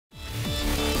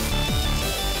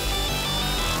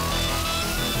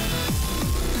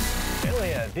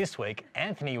This week,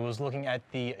 Anthony was looking at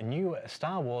the new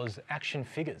Star Wars action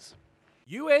figures.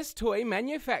 US toy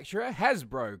manufacturer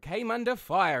Hasbro came under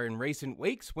fire in recent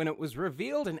weeks when it was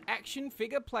revealed an action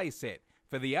figure playset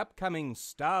for the upcoming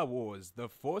Star Wars The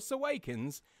Force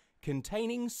Awakens,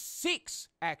 containing 6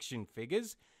 action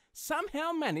figures,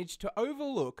 somehow managed to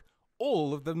overlook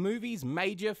all of the movie's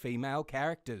major female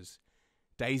characters.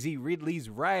 Daisy Ridley's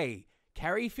Rey,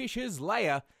 Carrie Fisher's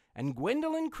Leia, and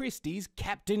Gwendolyn Christie's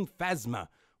Captain Phasma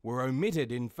were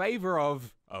omitted in favour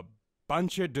of a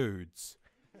bunch of dudes.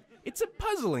 It's a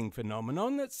puzzling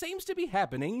phenomenon that seems to be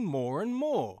happening more and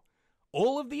more.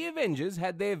 All of the Avengers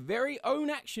had their very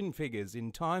own action figures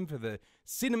in time for the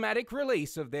cinematic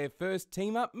release of their first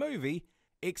team-up movie,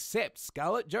 except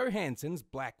Scarlett Johansson's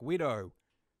Black Widow.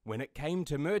 When it came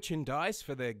to merchandise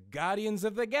for the Guardians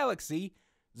of the Galaxy,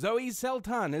 Zoe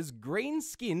Saldana's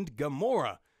green-skinned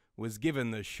Gamora was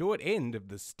given the short end of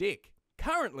the stick.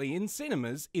 Currently in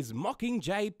cinemas is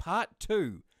Mockingjay Part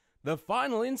 2, the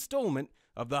final instalment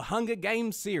of the Hunger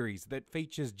Games series that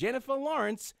features Jennifer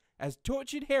Lawrence as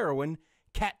tortured heroine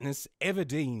Katniss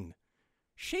Everdeen.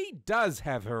 She does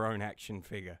have her own action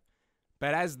figure,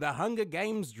 but as the Hunger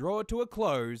Games draw to a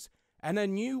close and a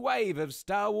new wave of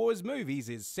Star Wars movies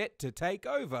is set to take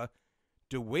over,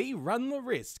 do we run the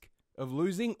risk of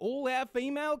losing all our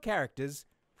female characters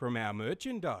from our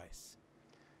merchandise?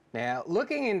 Now,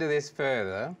 looking into this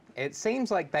further, it seems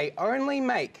like they only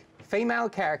make female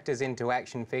characters into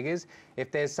action figures if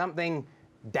there's something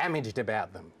damaged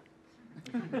about them.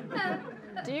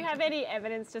 Do you have any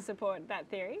evidence to support that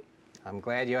theory? I'm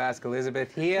glad you asked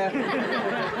Elizabeth here.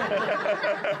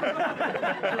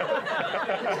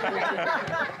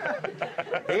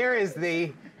 Here is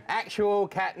the actual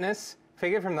Katniss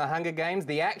figure from the Hunger Games,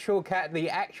 the actual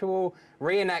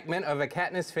reenactment of a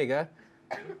Katniss figure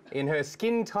in her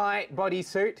skin-tight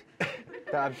bodysuit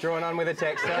that I've drawn on with a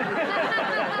texter.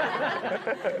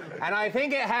 And I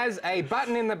think it has a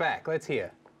button in the back. Let's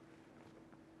hear.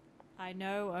 I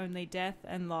know only death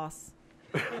and loss.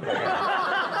 That's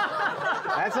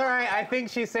all right. I think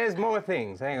she says more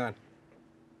things. Hang on.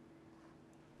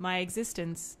 My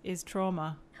existence is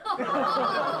trauma.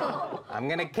 I'm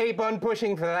going to keep on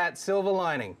pushing for that silver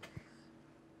lining.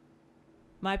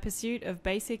 My pursuit of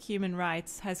basic human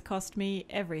rights has cost me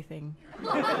everything.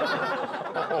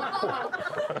 I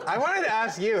wanted to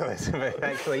ask you, Elizabeth,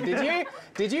 actually.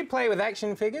 Did you play with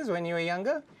action figures when you were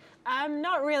younger?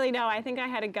 Not really, no. I think I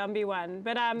had a Gumby one.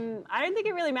 But I don't think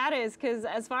it really matters because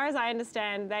as far as I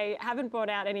understand, they haven't brought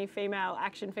out any female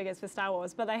action figures for Star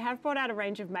Wars, but they have brought out a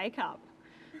range of makeup.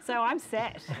 So I'm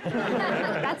set.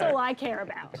 That's all I care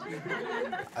about. I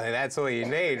think that's all you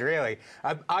need, really.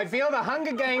 I feel the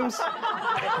Hunger Games...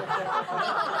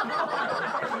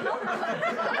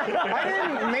 I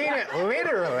didn't mean it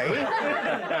literally.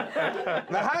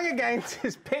 The Hunger Games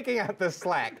is picking up the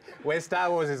slack where Star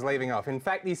Wars is leaving off. In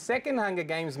fact, the second Hunger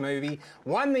Games movie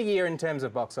won the year in terms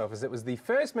of box office. It was the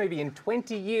first movie in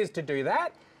 20 years to do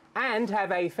that and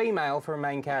have a female for a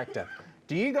main character.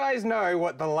 Do you guys know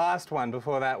what the last one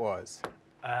before that was?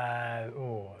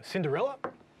 Cinderella?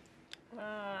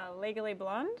 Legally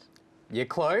Blonde? You're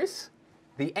close.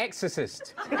 The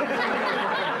Exorcist.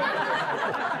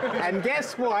 And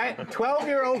guess what?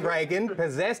 12-year-old Reagan,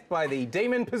 possessed by the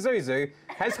demon Pazuzu,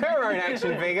 has her own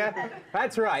action figure.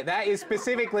 That's right, that is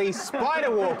specifically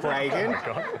Spider Walk Reagan,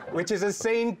 which is a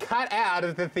scene cut out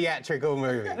of the theatrical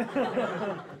movie.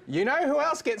 You know who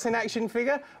else gets an action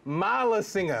figure? Marla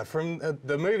Singer from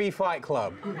the movie Fight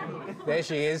Club. There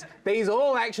she is. These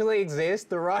all actually exist.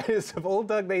 The writers have all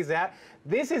dug these out.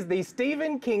 This is the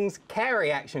Stephen King's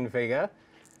Carrie action figure.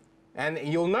 And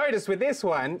you'll notice with this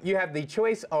one, you have the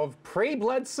choice of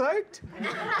pre-blood soaked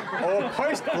or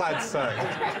post-blood soaked.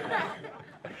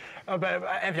 But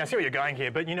Anthony, I see where you're going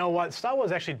here, but you know what? Star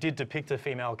Wars actually did depict a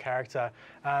female character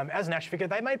as an action figure.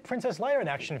 They made Princess Leia an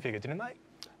action figure, didn't they?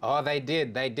 Oh, they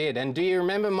did. And do you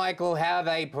remember, Michael, how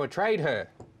they portrayed her?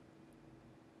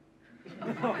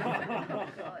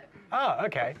 Oh,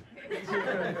 okay.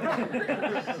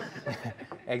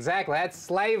 Exactly, that's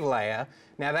Slave Leia.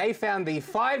 Now, they found the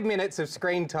 5 minutes of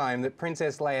screen time that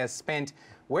Princess Leia spent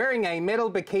wearing a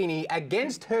metal bikini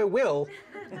against her will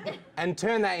and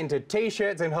turned that into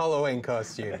T-shirts and Halloween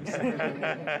costumes.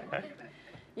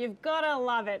 You've got to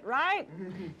love it, right?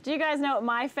 Do you guys know what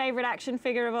my favourite action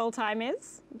figure of all time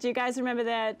is? Do you guys remember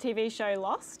the TV show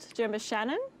Lost? Do you remember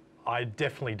Shannon? I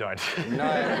definitely don't. No,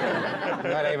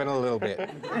 not even a little bit.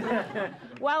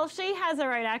 Well, she has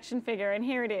her own action figure, and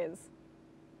here it is.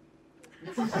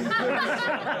 Can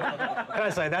I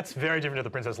say, that's very different to the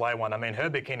Princess Leia one. I mean, her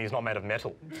bikini's not made of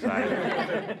metal. So.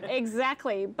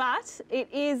 Exactly, but it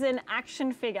is an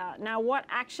action figure. Now, what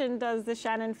action does the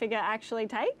Shannon figure actually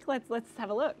take? Let's have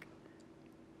a look.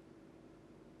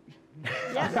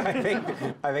 Yep.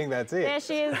 I think that's it. There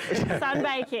she is,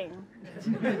 sunbaking.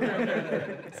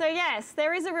 So yes,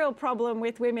 there is a real problem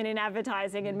with women in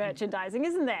advertising and merchandising,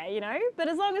 isn't there, you know? But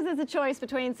as long as there's a choice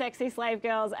between sexy slave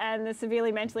girls and the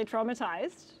severely mentally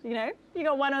traumatized, you know, you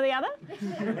got one or the other.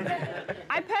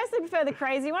 I personally prefer the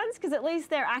crazy ones because at least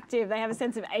they're active, they have a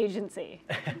sense of agency.